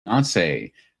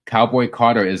Beyonce. Cowboy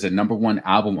Carter is a #1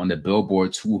 album on the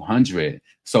Billboard 200.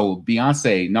 So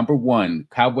Beyonce, #1,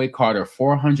 Cowboy Carter,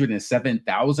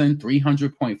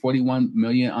 407,300.41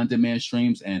 million on-demand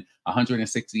streams and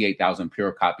 168,000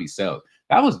 pure copy sales.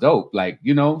 That was dope. Like,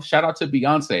 you know, shout out to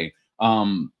Beyonce.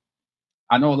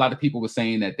 I know a lot of people were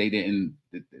saying that they didn't,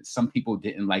 some people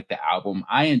didn't like the album.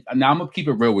 Now I'm gonna keep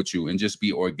it real with you and just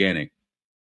be organic.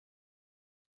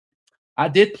 I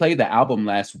did play the album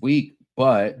last week,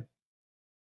 but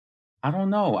I don't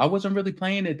know. I wasn't really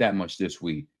playing it that much this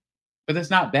week. But it's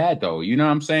not bad though. You know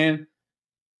what I'm saying?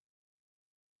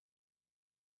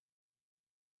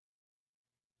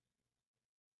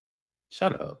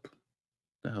 Shut up.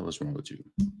 The hell is wrong with you?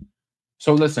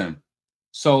 So listen.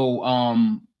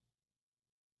 So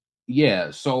yeah,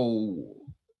 so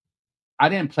I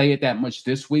didn't play it that much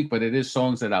this week, but it is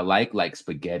songs that I like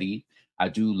Spaghetti. I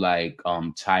do like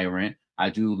Tyrant. I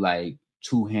do like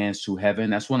Two Hands to Heaven.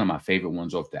 That's one of my favorite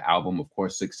ones off the album. Of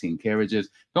course, 16 Carriages.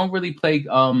 Don't really play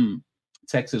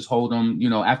Texas Hold'em. You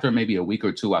know, after maybe a week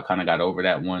or two, I kind of got over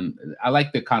that one. I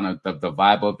like the kind of the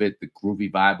vibe of it, the groovy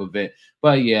vibe of it.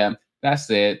 But yeah, that's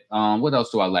it. What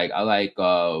else do I like? I like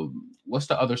what's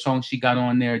the other song she got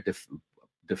on there? The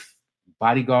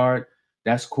Bodyguard.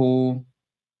 That's cool.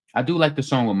 I do like the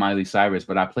song with Miley Cyrus,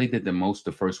 but I played it the most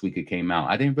the first week it came out.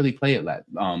 I didn't really play it I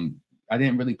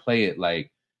didn't really play it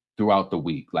like throughout the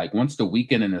week. Like once the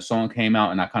weekend and the song came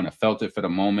out and I kind of felt it for the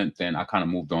moment, then I kind of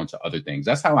moved on to other things.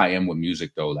 That's how I am with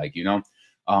music though, like, you know.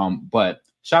 But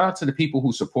shout out to the people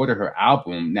who supported her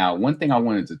album. Now, one thing I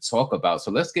wanted to talk about, so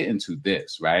let's get into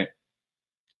this, right?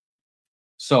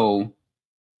 So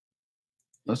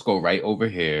let's go right over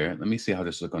here. Let me see how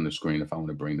this looks on the screen if I want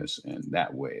to bring this in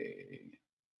that way.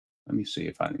 Let me see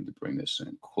if I need to bring this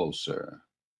in closer.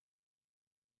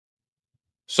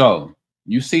 So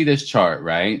you see this chart,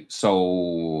 right?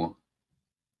 So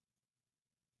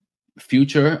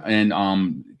Future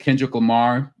and Kendrick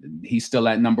Lamar, he's still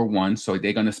at #1. So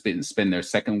they're gonna spend their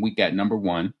second week at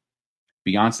 #1.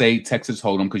 Beyonce, Texas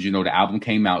Hold'em, because you know the album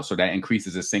came out, so that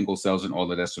increases the single sales and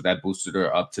all of that. So that boosted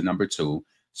her up to #2.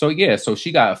 So yeah, so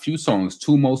she got a few songs.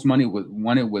 Two Most Money with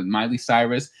Miley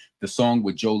Cyrus, the song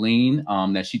with Jolene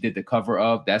that she did the cover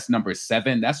of. That's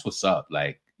 #7. That's what's up.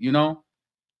 Like, you know,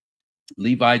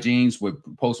 Levi Jeans with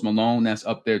Post Malone, that's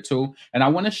up there too. And I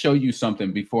want to show you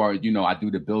something before, you know, I do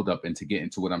the build up and to get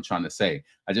into what I'm trying to say.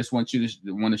 I just want you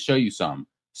to show you something.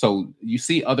 So you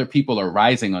see other people are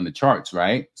rising on the charts,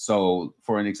 right? So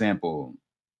for an example,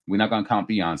 we're not going to count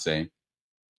Beyonce.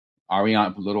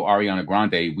 Little Ariana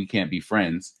Grande, We Can't Be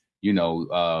Friends. You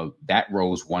know, that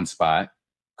rose 1 spot.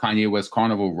 Kanye West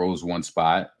Carnival rose 1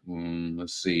 spot.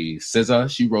 Let's see. SZA,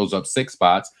 she rose up 6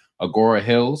 spots. Agora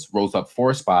Hills rose up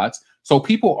 4 spots. So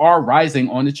people are rising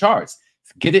on the charts.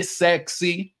 Get It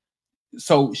Sexy.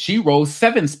 So she rose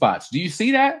 7 spots. Do you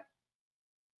see that?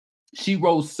 She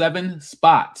rose 7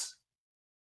 spots.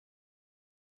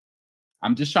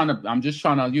 I'm just trying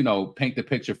to, you know, paint the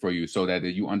picture for you so that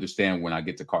you understand when I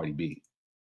get to Cardi B.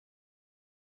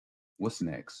 What's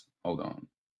next? Hold on.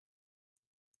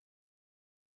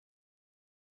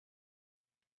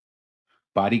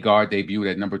 Bodyguard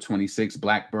debuted at #26.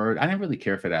 Blackbird. I didn't really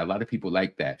care for that. A lot of people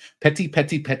like that. Petty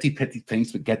plain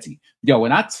spaghetti. Yo,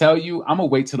 when I tell you, I'm gonna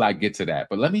wait till I get to that.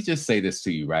 But let me just say this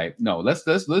to you, right? No, let's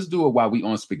do it while we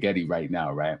on spaghetti right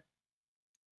now, right?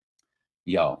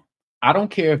 Yo, I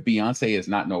don't care if Beyonce is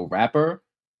not no rapper.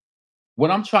 What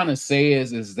I'm trying to say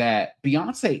is that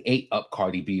Beyonce ate up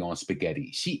Cardi B on spaghetti.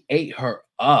 She ate her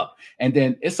up. And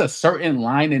then it's a certain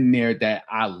line in there that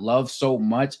I love so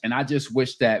much. And I just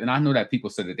wish that, and I know that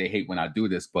people say that they hate when I do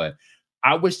this, but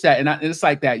I wish that, and it's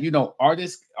like that, you know,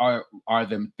 artists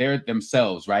they're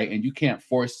themselves, right? And you can't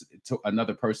force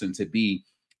another person to be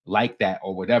like that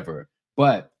or whatever.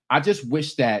 But I just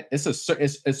wish that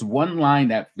it's one line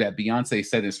that Beyonce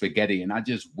said in Spaghetti, and I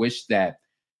just wish that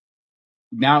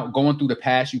now going through the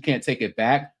past, you can't take it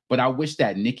back. But I wish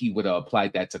that Nicki would have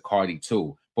applied that to Cardi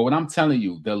too. But what I'm telling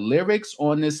you, the lyrics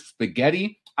on this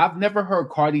Spaghetti, I've never heard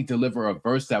Cardi deliver a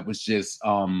verse that was just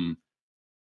I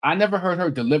never heard her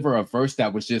deliver a verse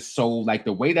that was just so like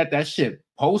the way that shit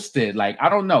posted. Like, I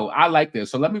don't know. I like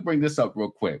this. So let me bring this up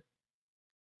real quick.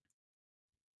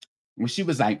 When she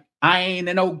was like, I ain't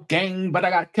in no gang, but I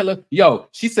got killer. Yo,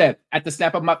 she said, at the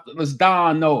snap of my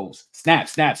Don nose, snap,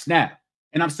 snap, snap.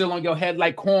 And I'm still on your head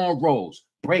like cornrows.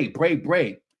 Braid, braid,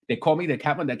 braid. They call me the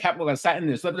capital of satin.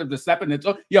 The slapping.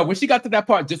 Yo, when she got to that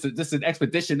part, just an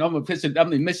expedition, I'm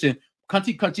a mission.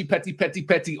 Country,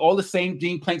 petty, all the same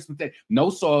jean planks, no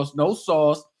sauce, no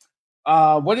sauce.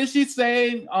 What did she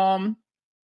say?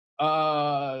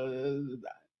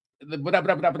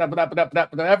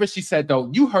 whatever she said though,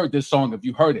 you heard this song if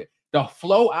you heard it. The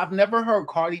flow, I've never heard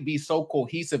Cardi be so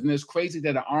cohesive, and it's crazy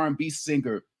that an R&B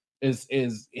singer is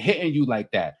hitting you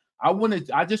like that.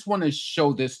 I just want to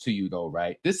show this to you though,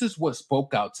 right? This is what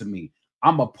spoke out to me.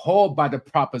 I'm appalled by the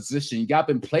proposition. Y'all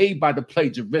been played by the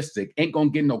plagiaristic. Ain't gonna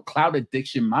get no cloud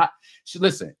addiction.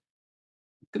 Listen,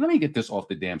 let me get this off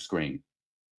the damn screen.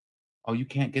 Oh, you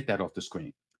can't get that off the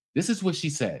screen. This is what she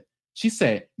said. She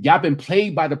said, y'all been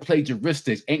played by the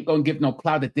plagiaristics. Ain't gonna give no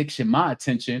cloud addiction my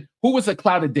attention. Who was a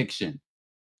cloud addiction?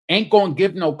 Ain't gonna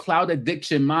give no cloud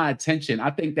addiction my attention.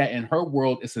 I think that in her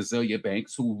world, it's Azealia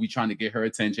Banks who we trying to get her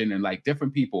attention, and like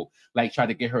different people like try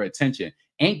to get her attention.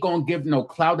 Ain't gonna give no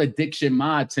cloud addiction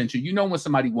my attention. You know when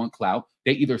somebody want clout,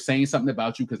 they either saying something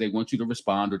about you because they want you to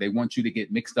respond, or they want you to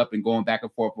get mixed up and going back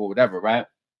and forth or whatever, right?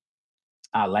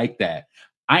 I like that.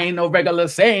 I ain't no regular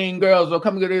saying girls will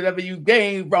come get whatever you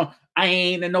gave from. I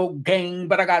ain't in no game,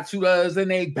 but I got shooters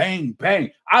and they bang,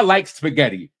 bang. I like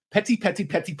spaghetti. Petty, petty,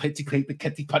 petty, petty, petty, petty,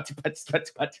 petty, petty, petty,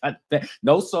 petty, petty.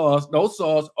 No sauce, no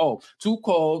sauce. Oh, too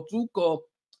cold, too cold.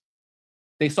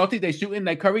 They salty, they shooting,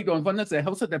 they curry, doing fun. They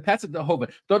host they pass it to Hover.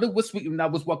 Thought it was sweet when I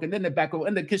was walking in the back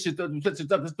in the kitchen. That's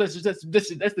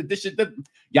the dishes.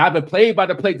 Y'all been played by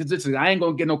the plate position. I ain't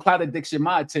gonna get no cloud addiction,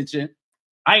 my attention.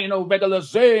 I ain't no regular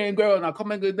saying girl. Now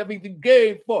come and get everything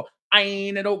game for. I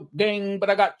ain't in no game, but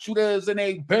I got shooters and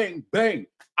they bang, bang.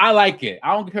 I like it.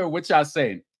 I don't care what y'all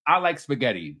saying. I like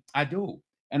spaghetti. I do.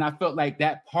 And I felt like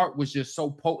that part was just so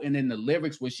potent in the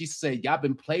lyrics where she said, y'all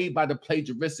been played by the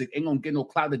plagiaristic. Ain't gonna get no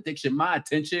cloud addiction, my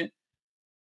attention.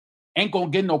 Ain't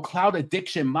gonna get no cloud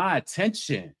addiction, my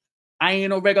attention. I ain't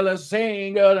no regular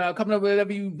saying, girl, now coming up with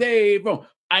whatever you day, bro.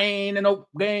 I ain't in no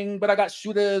gang, but I got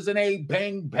shooters and they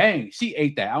bang, bang. She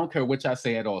ate that. I don't care what y'all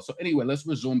say at all. So anyway, let's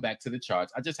resume back to the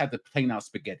charts. I just had to plain out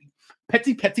spaghetti.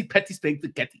 Petty, petty, petty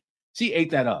spaghetti. She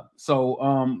ate that up.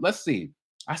 So let's see.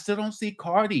 I still don't see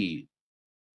Cardi.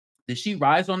 Did she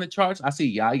rise on the charts? I see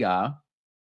Yaya.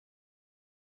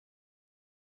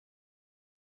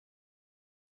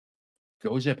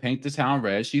 Doja Paint the Town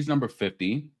Red. She's number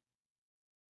 50.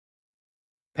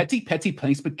 Petty, petty,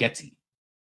 plain spaghetti.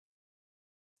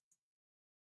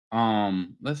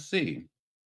 Let's see.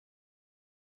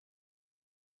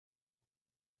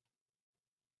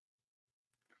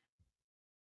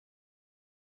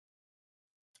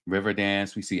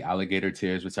 Riverdance. We see Alligator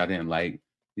Tears, which I didn't like.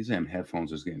 These damn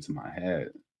headphones was getting to my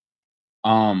head.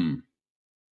 Hold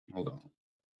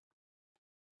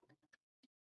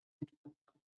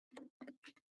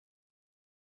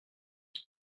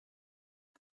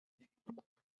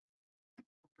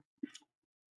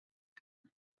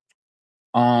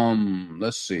on.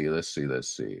 Let's see.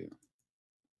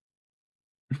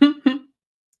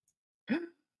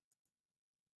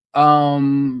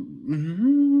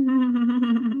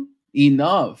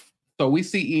 Enough. So we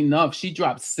see Enough. She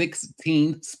dropped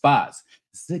 16 spots.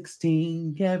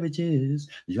 16 carriages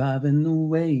driving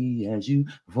away as you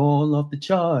fall off the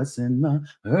charts. In the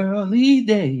early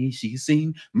days, she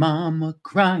seen mama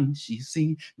crying, she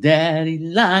seen daddy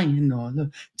lying, all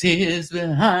the tears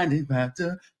behind it,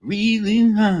 after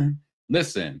really high.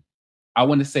 Listen, I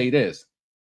want to say this.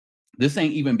 This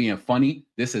ain't even being funny.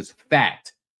 This is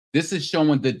fact. This is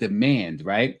showing the demand,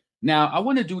 right? Now, I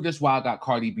want to do this while I got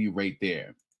Cardi B right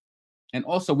there. And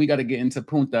also, we got to get into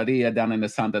Puntaria down in the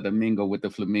Santo Domingo with the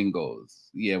flamingos.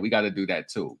 Yeah, we got to do that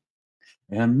too.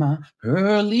 And my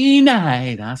early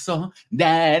night, I saw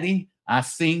Daddy. I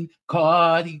seen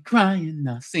Cardi crying.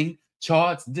 I seen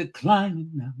charts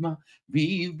declining. I my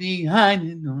be behind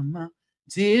it on my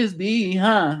tears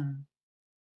behind.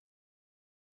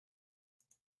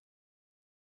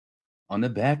 On the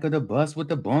back of the bus with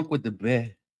the bunk with the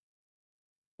bed.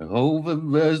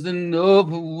 Overrushed and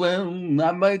overwhelmed.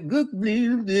 I might good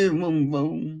live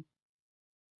them.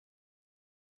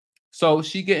 So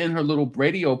she getting her little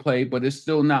radio play, but it's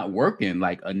still not working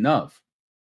like enough.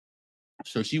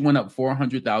 So she went up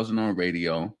 400,000 on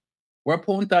radio. Where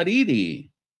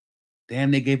Puntariri? Damn,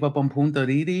 they gave up on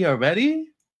Puntariri already?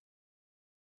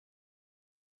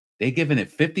 They giving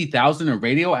it 50,000 on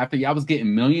radio after y'all was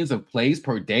getting millions of plays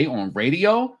per day on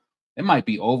radio? It might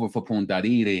be over for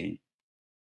Puntariri.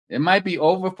 It might be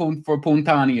over for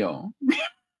Puntanio.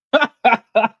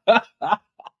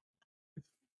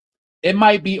 It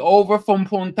might be over from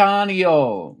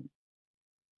Puntanio.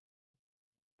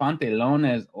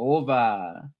 Pantelon is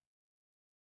over.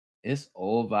 It's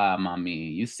over, mommy.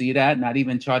 You see that? Not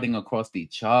even charting across the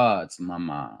charts,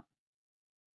 mama.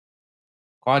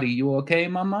 Cardi, you okay,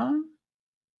 mama?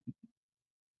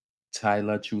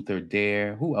 Tyler, Truth or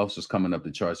Dare. Who else is coming up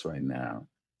the charts right now?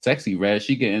 Sexy Red,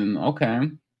 she getting,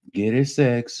 okay. Get it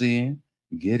sexy.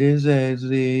 Get his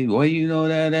sexy. Well, you know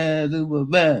that ass is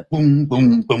bad. Boom,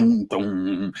 boom, boom,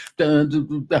 boom. Dun,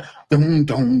 dun, dun,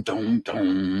 dun, dun, dun,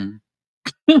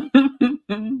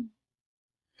 dun.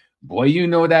 Boy, you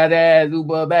know that ass is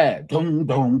bad. Dun,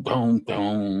 dun, dun,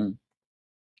 dun.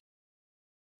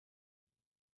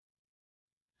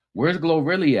 Where's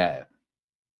Glorilla at?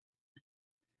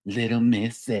 Little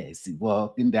Miss Sexy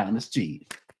walking down the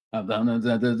street. That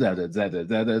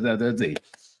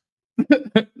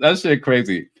shit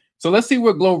crazy. So let's see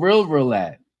where Glorilla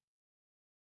at.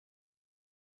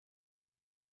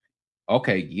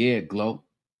 Okay, yeah, Glow.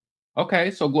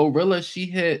 Okay, so Glorilla, she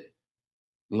hit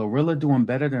Glorilla doing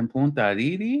better than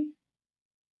Puntariri.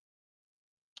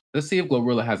 Let's see if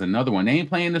Glorilla has another one. They ain't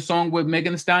playing the song with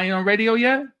Megan Thee Stallion on radio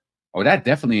yet. Oh, that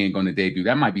definitely ain't going to debut.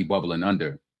 That might be bubbling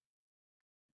under.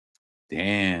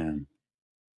 Damn.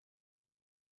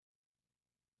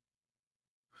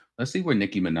 Let's see where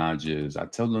Nicki Minaj is. I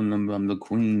tell them I'm the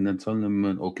queen. I tell them,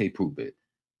 okay, prove it.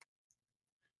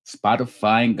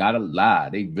 Spotify ain't got a lie.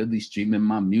 They really streaming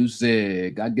my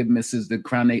music. I give misses the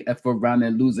crown. They F around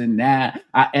and losing now.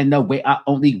 I end the way. I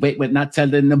only wait when not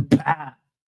telling them bye.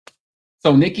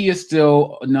 So Nicki is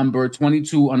still number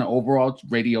 22 on the overall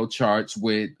radio charts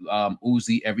with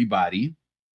Uzi Everybody.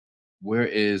 Where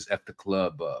is F the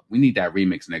Club? We need that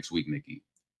remix next week, Nicki.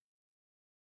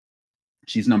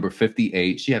 She's number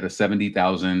 58. She had a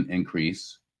 70,000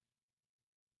 increase.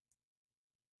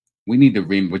 We need the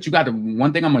remix. But you got to,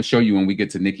 one thing I'm going to show you when we get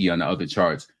to Nicki on the other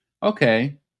charts.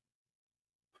 Okay.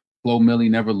 Flo Milli,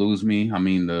 Never Lose Me. I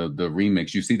mean, the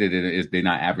remix. You see that they're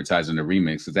not advertising the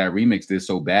remix because that remix did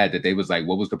so bad that they was like,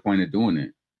 what was the point of doing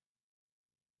it?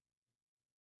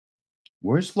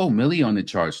 Where's Flo Milli on the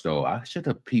charts, though? I should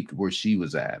have peeped where she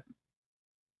was at.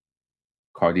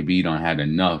 Cardi B done had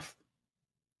enough.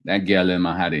 That gal in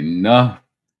my had enough.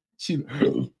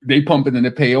 They pumping in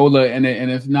the payola, and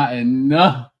it's not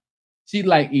enough. She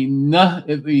like enough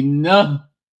is enough.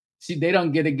 They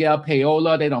don't get a gal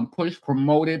payola. They don't push,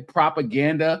 promoted,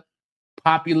 propaganda,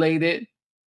 populated,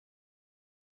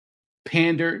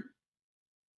 pandered,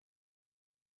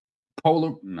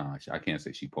 polar. No, I can't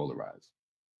say she polarized.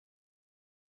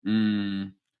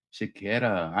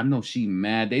 Shakira, I know she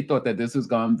mad. They thought that this was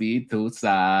gonna be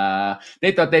Tusa.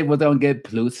 They thought they were gonna get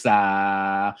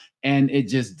Plusa, and it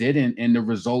just didn't. And the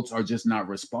results are just not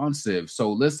responsive.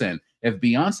 So listen, if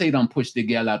Beyonce don't push the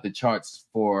girl out the charts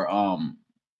for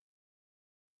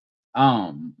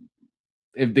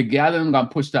if the gal done got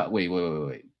pushed out,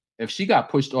 wait. If she got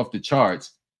pushed off the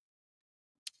charts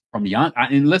from Beyonce,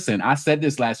 and listen, I said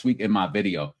this last week in my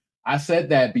video. I said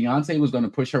that Beyonce was going to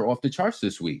push her off the charts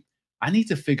this week. I need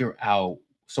to figure out.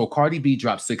 So Cardi B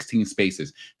dropped 16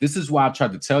 spaces. This is why I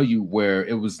tried to tell you where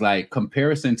it was like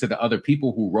comparison to the other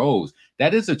people who rose.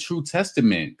 That is a true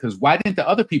testament. Because why didn't the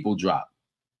other people drop?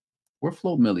 Where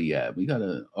Flo Milli at? We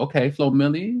gotta. Okay, Flo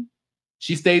Milli.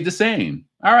 She stayed the same.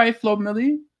 All right, Flo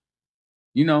Milli.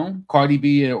 You know, Cardi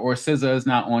B or SZA is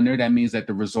not on there. That means that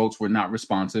the results were not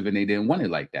responsive and they didn't want it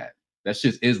like that. That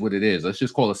just is what it is. Let's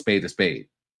just call a spade a spade.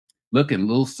 Looking,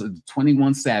 little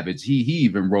 21 Savage, he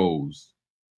even rose.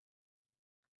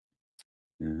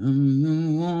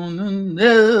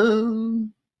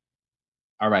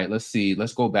 All right, let's see.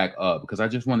 Let's go back up because I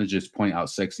just want to just point out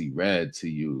Sexy Red to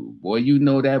you. Boy, you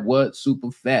know that what? Super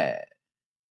fat.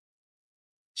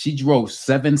 She drove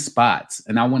 7 spots.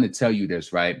 And I want to tell you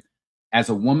this, right? As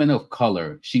a woman of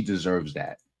color, she deserves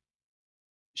that.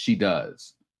 She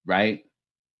does, right?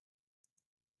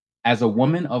 As a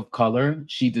woman of color,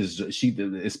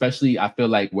 especially I feel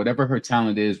like whatever her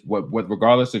talent is, what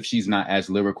regardless if she's not as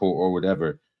lyrical or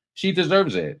whatever, she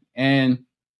deserves it. And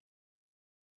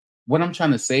what I'm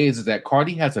trying to say is that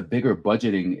Cardi has a bigger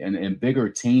budgeting and bigger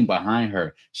team behind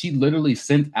her. She literally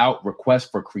sent out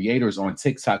requests for creators on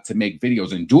TikTok to make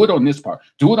videos and do it on this part,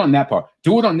 do it on that part,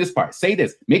 do it on this part, say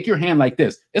this, make your hand like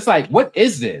this. It's like, what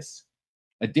is this?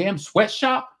 A damn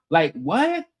sweatshop? Like,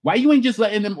 what? Why you ain't just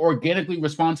letting them organically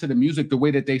respond to the music the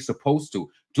way that they supposed to?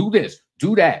 Do this,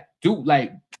 do that, do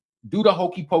the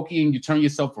hokey pokey and you turn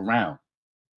yourself around.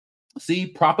 See,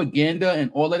 propaganda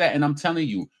and all of that. And I'm telling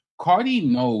you, Cardi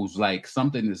knows like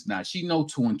something is not. She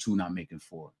knows 2 and 2 not making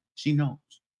 4. She knows.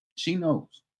 She knows.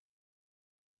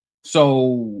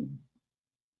 So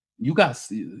you got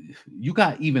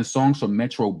even songs from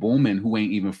Metro Boomin who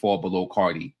ain't even fall below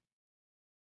Cardi.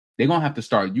 They're gonna have to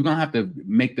start. You're gonna have to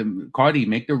make them Cardi,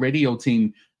 make the radio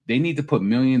team. They need to put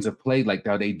millions of play like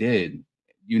how they did,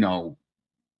 you know,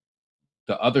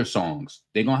 the other songs.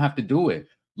 They're gonna have to do it.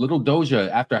 Little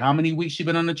Doja, after how many weeks she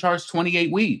been on the charts?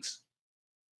 28 weeks.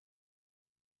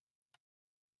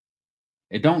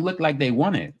 It don't look like they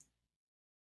want it.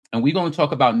 And we're going to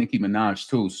talk about Nicki Minaj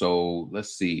too. So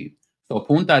let's see. So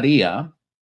Puntariri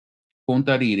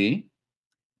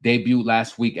debuted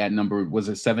last week at number, was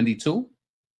it 72?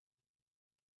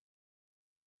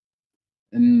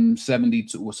 And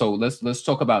 72. So let's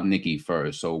talk about Nicki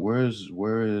first. So where's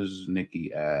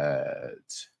Nicki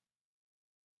at?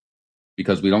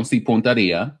 Because we don't see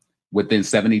Puntaria within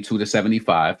 72 to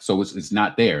 75. So it's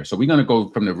not there. So we're going to go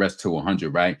from the rest to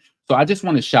 100, right? So I just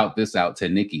want to shout this out to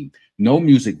Nicki. No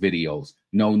music videos,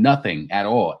 no nothing at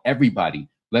all. Everybody,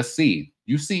 let's see.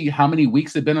 You see how many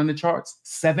weeks it's been on the charts?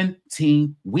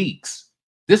 17 weeks.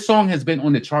 This song has been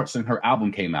on the charts since her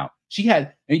album came out. She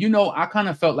had, and you know, I kind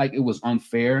of felt like it was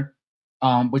unfair.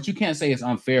 But you can't say it's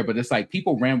unfair, but it's like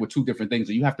people ran with two different things.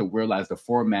 And you have to realize the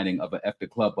formatting of a F the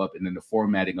Club Up and then the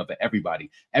formatting of a Everybody.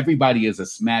 Everybody is a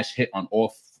smash hit on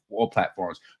all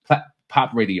platforms.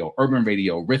 Pop radio, urban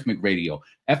radio, rhythmic radio.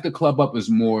 F the Club Up is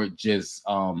more just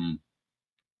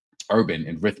urban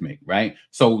and rhythmic, right?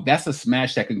 So that's a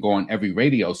smash that can go on every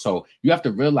radio. So you have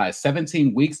to realize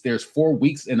 17 weeks, there's 4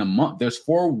 weeks in a month. There's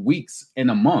 4 weeks in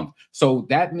a month. So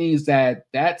that means that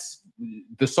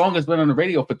the song has been on the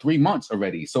radio for 3 months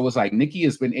already. So it's like Nicki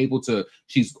has been able to,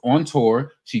 she's on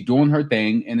tour, she's doing her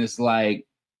thing. And it's like,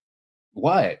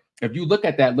 what? If you look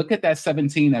at that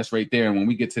 17 that's right there. And when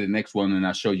we get to the next one, and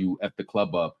I'll show you F the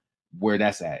Club Up, where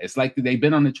that's at. It's like they've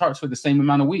been on the charts for the same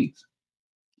amount of weeks.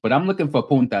 But I'm looking for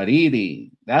Puntariri.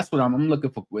 That's what I'm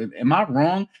looking for. Am I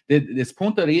wrong? Is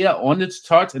Puntaria on the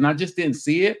charts and I just didn't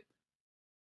see it?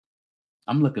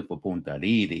 I'm looking for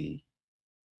Puntariri.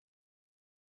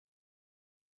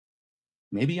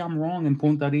 Maybe I'm wrong and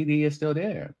Puntariri is still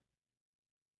there.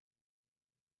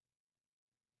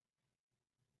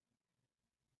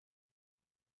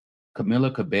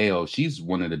 Camila Cabello, she's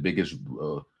one of the biggest.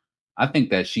 I think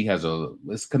that she has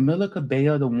is Camila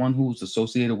Cabello the one who's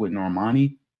associated with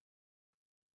Normani?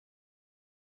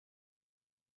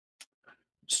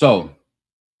 So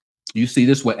you see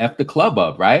this with F the Club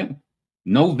Up, right?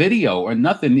 No video or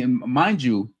nothing. Mind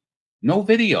you, no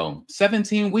video.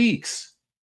 17 weeks.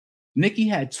 Nicki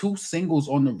had 2 singles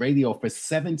on the radio for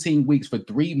 17 weeks, for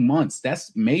 3 months.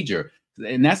 That's major.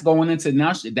 And that's going into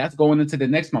now. That's going into the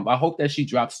next month. I hope that she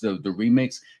drops the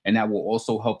remix, and that will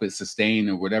also help it sustain,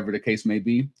 or whatever the case may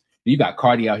be. You got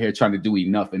Cardi out here trying to do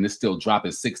enough, and it's still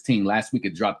dropping 16. Last week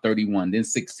it dropped 31, then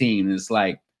 16. And it's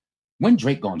like, when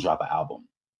Drake gonna drop an album?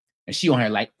 And she on here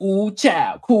like, ooh,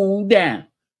 child, cool down.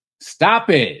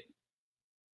 Stop it.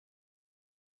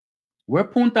 Where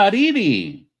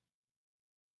Puntariri?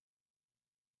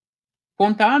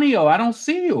 Pontanio, I don't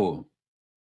see you.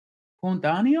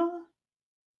 Pontanio?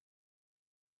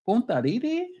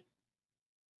 Puntariri?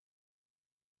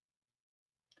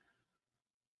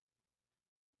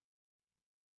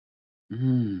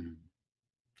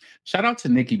 Shout out to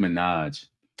Nicki Minaj.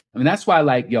 I mean, that's why,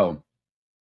 like, yo,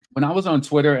 when I was on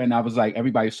Twitter and I was like,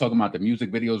 everybody's talking about the music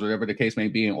videos, whatever the case may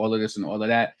be, and all of this and all of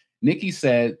that, Nicki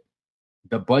said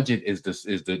the budget is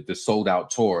the sold out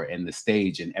tour and the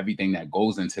stage and everything that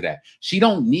goes into that. She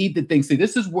don't need the thing. See,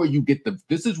 this is where you get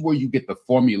the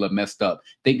formula messed up,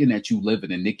 thinking that you live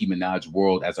in a Nicki Minaj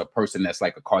world as a person that's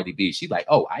like a Cardi B. She's like,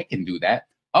 oh, I can do that.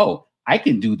 Oh, I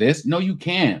can do this. No, you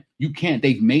can't. You can't.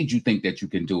 They've made you think that you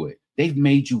can do it. They've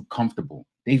made you comfortable.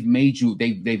 They've made you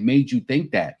think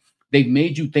that. They've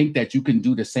made you think that you can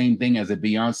do the same thing as a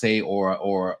Beyonce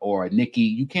or a Nicki.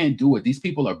 You can't do it. These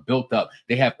people are built up.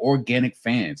 They have organic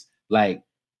fans. Like,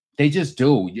 they just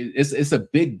do. It's a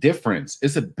big difference.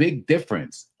 It's a big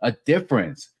difference. A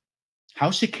difference. How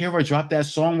Shakira dropped that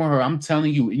song with her, I'm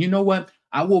telling you. You know what?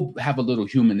 I will have a little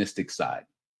humanistic side.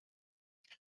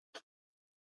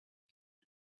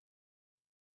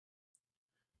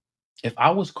 If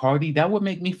I was Cardi, that would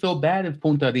make me feel bad if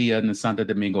Puntaria and Santo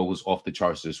Domingo was off the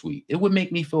charts this week. It would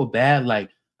make me feel bad,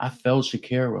 like I felt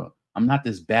Shakira. I'm not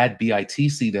this bad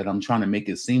BITC that I'm trying to make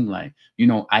it seem like. You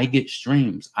know, I get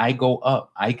streams, I go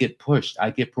up, I get pushed,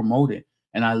 I get promoted,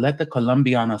 and I let the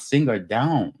Colombiana singer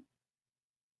down.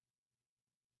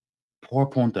 Poor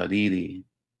Puntariri.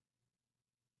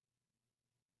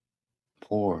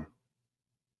 Poor.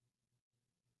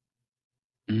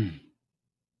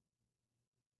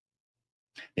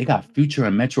 They got Future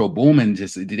and Metro Boomin.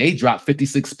 They dropped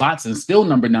 56 spots and still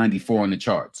number 94 on the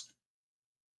charts.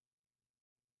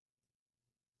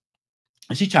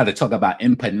 And she tried to talk about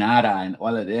empanada and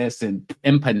all of this and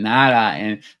empanada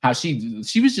and how she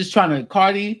was just trying to,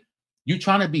 Cardi, you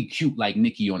trying to be cute like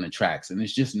Nicki on the tracks, and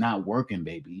it's just not working,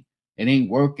 baby. It ain't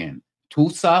working.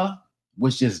 Tusa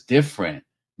was just different.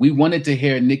 We wanted to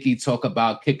hear Nicki talk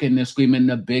about kicking and screaming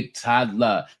the big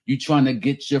toddler. You trying to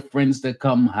get your friends to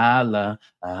come holla,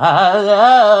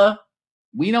 holla.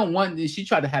 We don't want this. She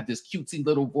tried to have this cutesy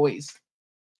little voice.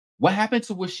 What happened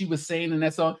to what she was saying in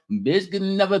that song? Bitch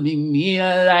can never be me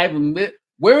alive.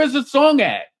 Where is the song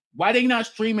at? Why they not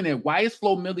streaming it? Why is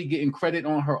Flo Milli getting credit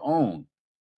on her own?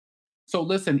 So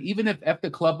listen, even if F the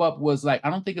Club Up was like, I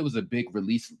don't think it was a big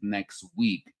release next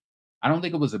week. I don't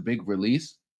think it was a big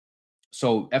release.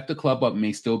 So F the Club Up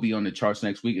may still be on the charts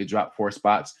next week. It dropped 4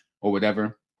 spots or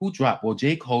whatever. Who dropped? Well,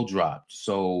 J. Cole dropped.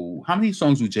 So how many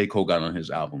songs would J. Cole got on his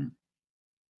album?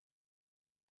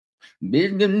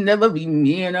 Bitch can never be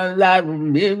me in a life.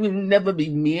 Bitch will never be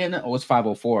me in a... Oh, it's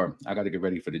 5:04. I got to get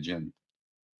ready for the gym.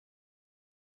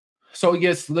 So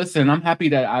yes, listen, I'm happy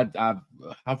that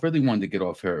I really wanted to get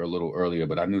off here a little earlier,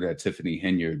 but I knew that Tiffany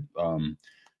Henyard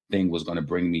thing was going to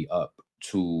bring me up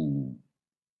to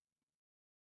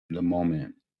the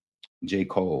moment. J.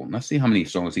 Cole. Let's see how many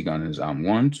songs he got in his album.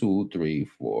 1, 2, 3,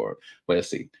 4. Well, let's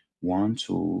see. 1,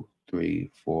 2,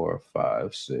 3, 4,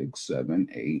 5, 6, 7,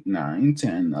 8, 9,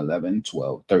 10, 11,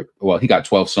 12, 13. Well, he got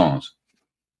 12 songs.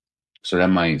 So that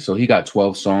might, so he got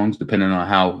 12 songs, depending on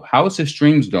how is his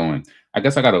streams doing. I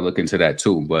guess I gotta look into that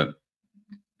too. But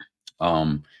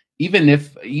but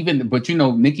you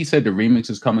know, Nicki said the remix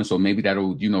is coming, so maybe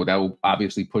that'll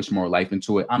obviously push more life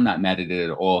into it. I'm not mad at it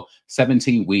at all.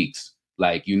 17 weeks,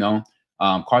 like, you know,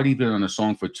 Cardi been on a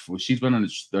song she's been on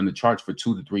the charts for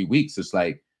 2 to 3 weeks. It's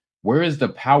like, where is the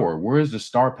power? Where is the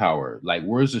star power? Like,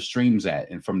 where's the streams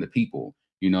at and from the people?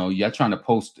 You know, y'all trying to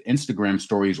post Instagram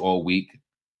stories all week,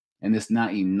 and it's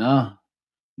not enough.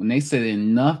 When they said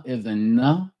enough is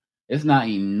enough, it's not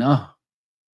enough.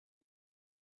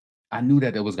 I knew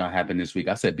that it was gonna happen this week.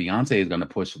 I said Beyonce is gonna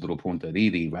push a little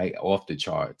Pondering right off the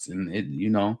charts, and it, you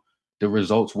know, the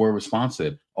results were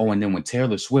responsive. Oh, and then when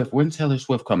Taylor Swift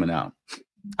coming out?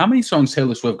 How many songs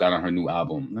Taylor Swift got on her new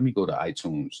album? Let me go to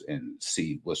iTunes and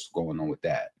see what's going on with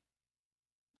that.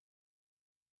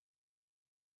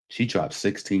 She dropped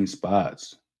 16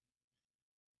 spots.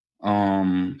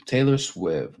 Taylor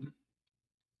Swift.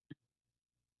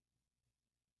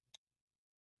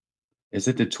 Is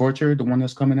it the Torture, the one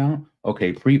that's coming out?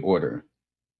 Okay, pre-order.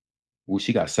 Well,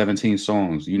 she got 17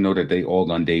 songs. You know that they all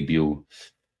on debut.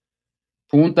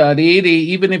 Puntariri,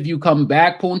 even if you come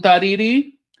back,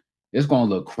 Puntariri, it's gonna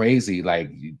look crazy. Like,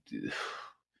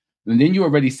 and then you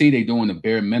already see they doing the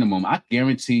bare minimum. I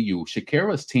guarantee you,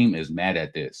 Shakira's team is mad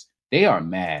at this. They are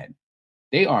mad.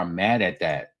 They are mad at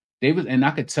that. And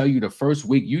I could tell you the first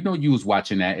week, you know, you was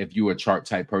watching that if you were a chart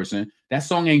type person. That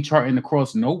song ain't charting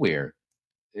across nowhere.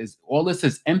 All this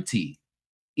is empty.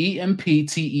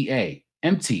 EMPTEA.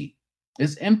 Empty.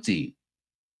 It's empty.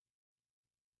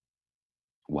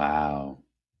 Wow.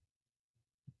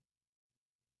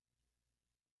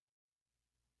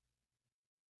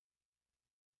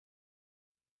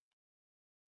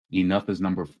 Enough is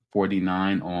number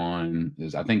 49 on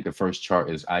I think the first chart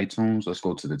is iTunes. Let's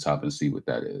go to the top and see what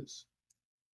that is.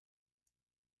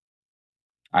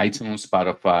 iTunes,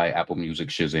 Spotify, Apple Music,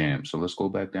 Shazam. So let's go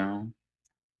back down.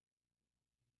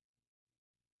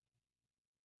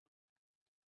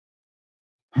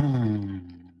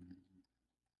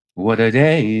 What a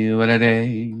day, what a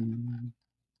day.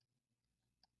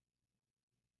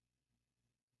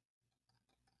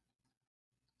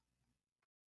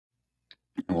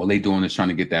 All they doing is trying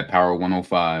to get that Power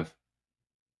 105.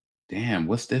 Damn,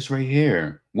 what's this right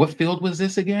here? What field was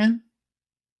this again?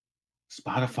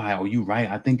 Spotify. Oh, you right.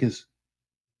 I think it's,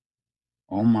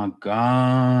 oh my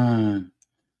God.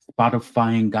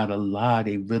 Spotify ain't got a lie.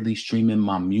 They really streaming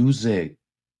my music.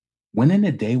 When in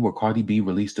the day where Cardi B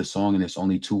released a song and it's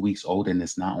only 2 weeks old and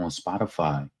it's not on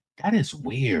Spotify? That is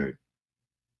weird.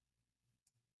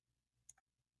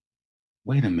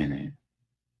 Wait a minute.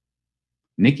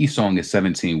 Nicki's song is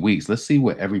 17 weeks. Let's see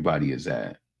what everybody is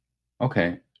at.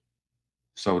 Okay.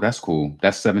 So that's cool.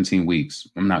 That's 17 weeks.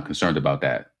 I'm not concerned about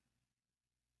that.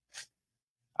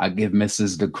 I give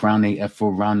misses the crown, they F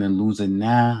around and lose it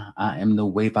now. I am the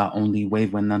wave, I only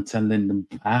wave when I'm telling them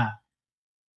bye.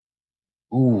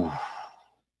 Ooh.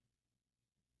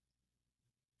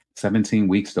 17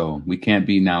 weeks though. We can't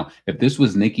be now. If this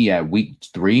was Nicki at week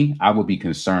 3, I would be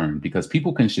concerned because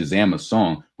people can Shazam a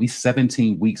song. We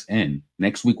 17 weeks in.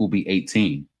 Next week will be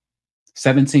 18.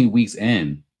 17 weeks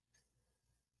in.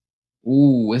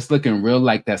 Ooh, it's looking real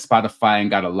like that Spotify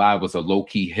Ain't Got a Lie was a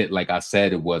low-key hit, like I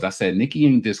said it was. I said Nicki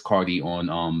ain't this Cardi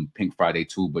on Pink Friday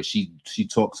too, but she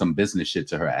talked some business shit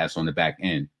to her ass on the back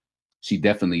end. She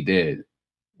definitely did.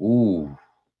 Ooh.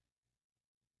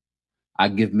 I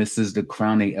give Mrs. the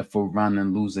crown, they F around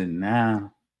and lose it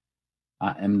now.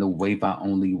 I am the wave, I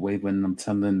only wave when I'm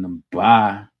telling them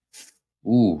bye.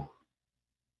 Ooh.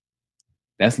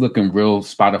 That's looking real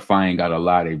Spotify Ain't Got a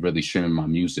Lie. They really streaming my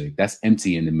music. That's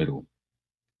empty in the middle.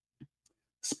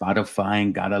 Spotify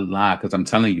ain't got a lie because I'm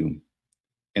telling you,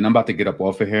 and I'm about to get up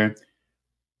off of here.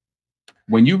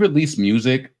 When you release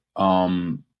music,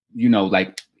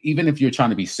 like even if you're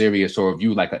trying to be serious or if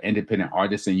you like an independent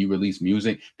artist and you release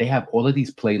music, they have all of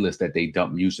these playlists that they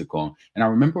dump music on. And I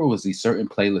remember it was these certain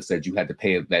playlists that you had to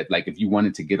pay that like if you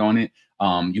wanted to get on it,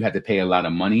 you had to pay a lot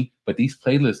of money. But these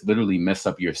playlists literally mess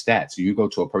up your stats. So you go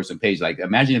to a person page, like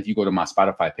imagine if you go to my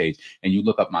Spotify page and you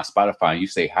look up my Spotify and you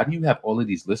say, how do you have all of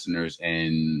these listeners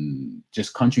in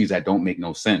just countries that don't make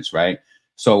no sense, right?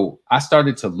 So I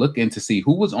started to look in to see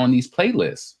who was on these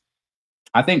playlists.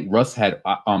 I think Russ had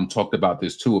talked about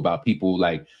this too, about people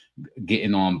like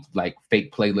getting on like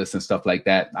fake playlists and stuff like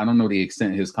that. I don't know the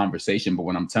extent of his conversation, but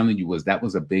what I'm telling you was that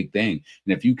was a big thing.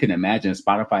 And if you can imagine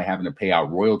Spotify having to pay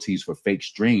out royalties for fake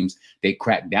streams, they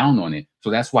crack down on it.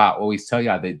 So that's why I always tell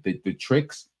y'all that the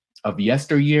tricks of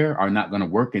yesteryear are not going to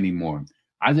work anymore.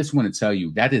 I just want to tell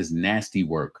you that is nasty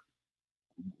work.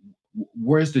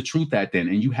 Where's the truth at then?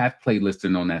 And you have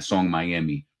playlisting on that song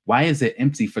Miami. Why is it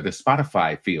empty for the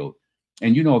Spotify field?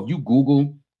 And if you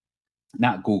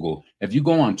if you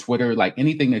go on Twitter, like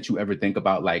anything that you ever think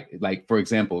about, like for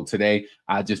example, today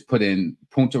I just put in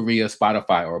Punteria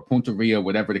Spotify or Punteria,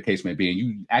 whatever the case may be, and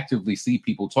you actively see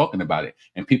people talking about it,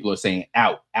 and people are saying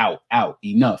out, out, out,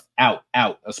 enough, out,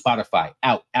 out, a Spotify,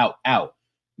 out, out, out.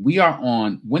 We are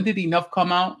on. When did Enough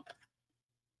come out?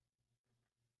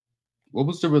 What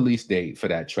was the release date for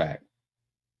that track?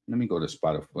 Let me go to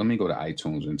Spotify. Let me go to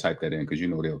iTunes and type that in because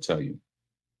they'll tell you.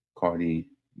 Cardi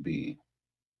B.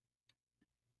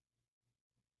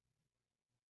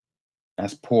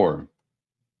 That's poor.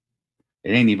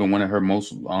 It ain't even one of her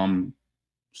most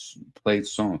played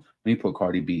songs. Let me put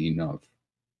Cardi B Enough.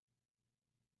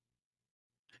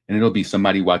 And it'll be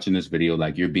somebody watching this video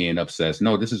like you're being obsessed.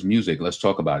 No, this is music. Let's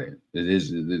talk about it.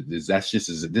 This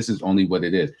is only what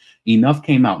it is. Enough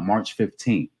came out March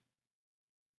 15th.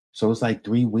 So it's like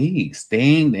 3 weeks.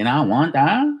 Dang, then I want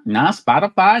that. Not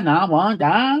Spotify, not want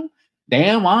that.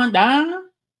 Damn, want that.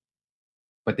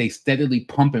 But they steadily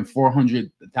pumping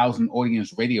 400,000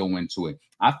 audience radio into it.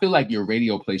 I feel like your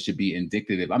radio play should be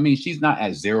indicative. I mean, she's not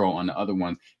at 0 on the other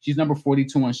ones. She's number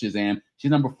 42 on Shazam.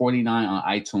 She's number 49 on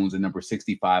iTunes and number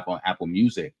 65 on Apple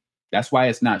Music. That's why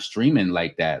it's not streaming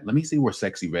like that. Let me see where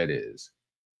Sexy Red is.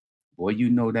 Boy, you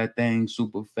know that thing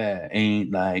super fat.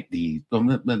 Ain't like these.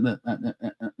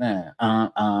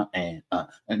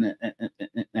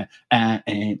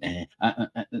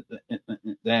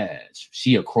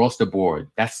 She across the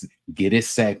board. That's get it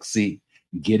sexy.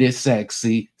 Get it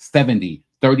sexy. 70,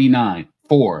 39,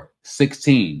 4,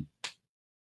 16.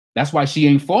 That's why she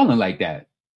ain't falling like that.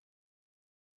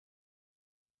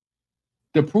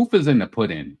 The proof is in the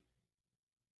pudding.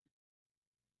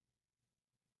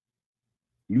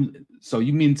 So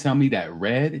you mean tell me that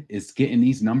Red is getting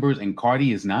these numbers and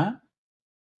Cardi is not?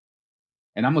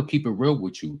 And I'm gonna keep it real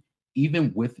with you.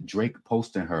 Even with Drake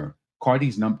posting her,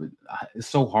 Cardi's number, it's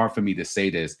so hard for me to say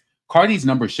this. Cardi's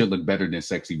numbers should look better than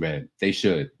Sexy Red. They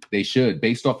should. They should.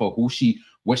 Based off of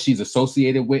what she's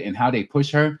associated with and how they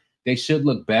push her, they should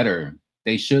look better.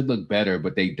 They should look better,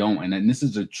 but they don't. And then this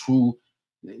is a true,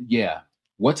 yeah.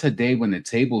 What's a day when the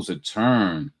tables are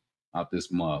turned out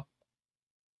this mug?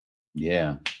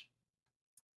 Yeah.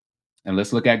 And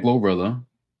let's look at Glorilla.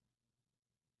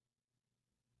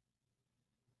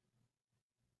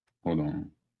 Hold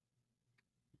on.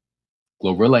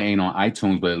 Glorilla ain't on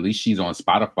iTunes, but at least she's on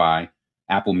Spotify,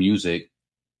 Apple Music,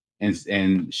 and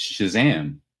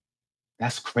Shazam.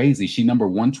 That's crazy. She number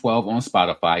 112 on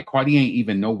Spotify. Cardi ain't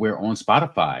even nowhere on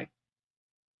Spotify.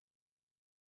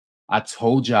 I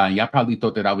told y'all probably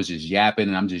thought that I was just yapping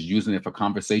and I'm just using it for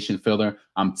conversation filler.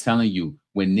 I'm telling you,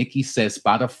 when Nicki says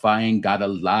Spotify ain't got a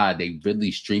lie, they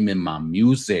really streaming my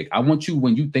music. I want you,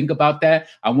 when you think about that,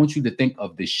 I want you to think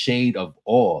of the shade of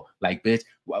awe. Like, bitch,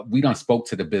 we done spoke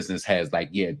to the business heads. Like,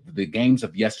 yeah, the games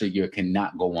of yesteryear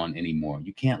cannot go on anymore.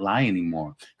 You can't lie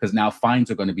anymore because now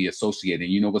fines are going to be associated.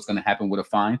 You know what's going to happen with a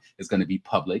fine? It's going to be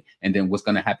public. And then what's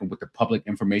going to happen with the public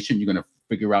information? You're going to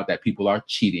figure out that people are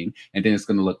cheating, and then it's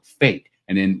going to look fake.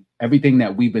 And then everything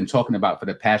that we've been talking about for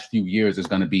the past few years is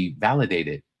going to be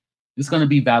validated. It's going to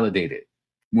be validated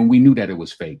when we knew that it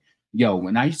was fake. Yo,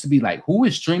 when I used to be like, who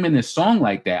is streaming this song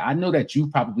like that? I know that you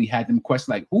probably had them questions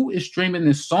like, who is streaming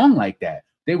this song like that?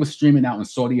 They were streaming out in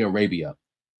Saudi Arabia.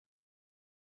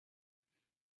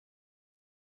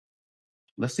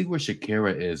 Let's see where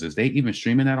Shakira is. Is they even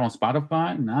streaming that on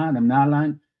Spotify? Nah, them not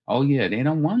lying. Oh, yeah, they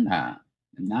don't want that.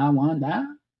 Them not want that.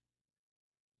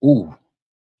 Ooh.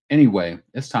 Anyway,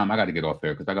 it's time. I got to get off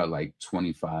there because I got like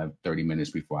 25, 30 minutes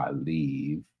before I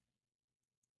leave.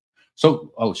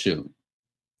 So, oh, shoot.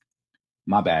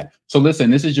 My bad. So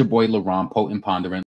listen, this is your boy LaRon, Potent Pondering.